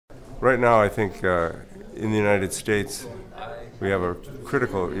Right now, I think in the United States, we have a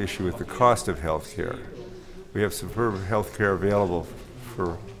critical issue with the cost of health care. We have superb health care available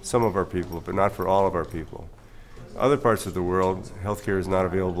for some of our people, but not for all of our people. Other parts of the world, health care is not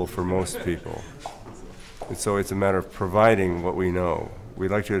available for most people. And so it's a matter of providing what we know. We'd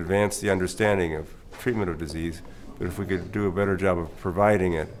like to advance the understanding of treatment of disease, but if we could do a better job of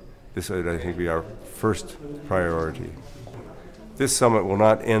providing it, this would, I think, be our first priority. This summit will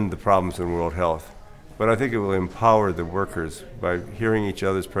not end the problems in world health, but I think it will empower the workers by hearing each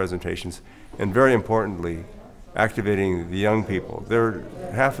other's presentations and, very importantly, activating the young people.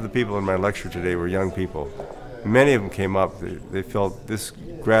 Half of the people in my lecture today were young people. Many of them came up. They felt this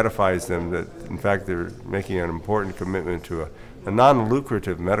gratifies them, that in fact they're making an important commitment to a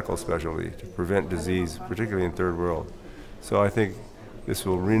non-lucrative medical specialty to prevent disease, particularly in third world. So I think this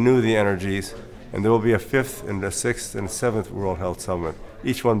will renew the energies, and there will be a 5th and a 6th and a 7th World Health Summit,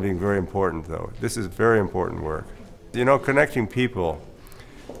 each one being very important, though. This is very important work. You know, connecting people,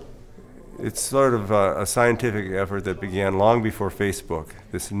 it's sort of a scientific effort that began long before Facebook,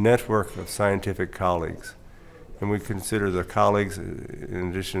 this network of scientific colleagues. And we consider the colleagues, in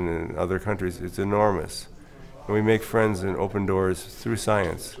addition in other countries, it's enormous. And we make friends and open doors through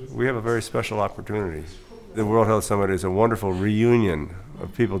science. We have a very special opportunity. The World Health Summit is a wonderful reunion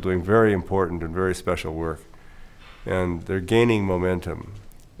of people doing very important and very special work. And they're gaining momentum.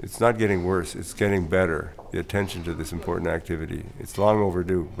 It's not getting worse, it's getting better, the attention to this important activity. It's long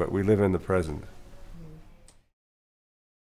overdue, but we live in the present.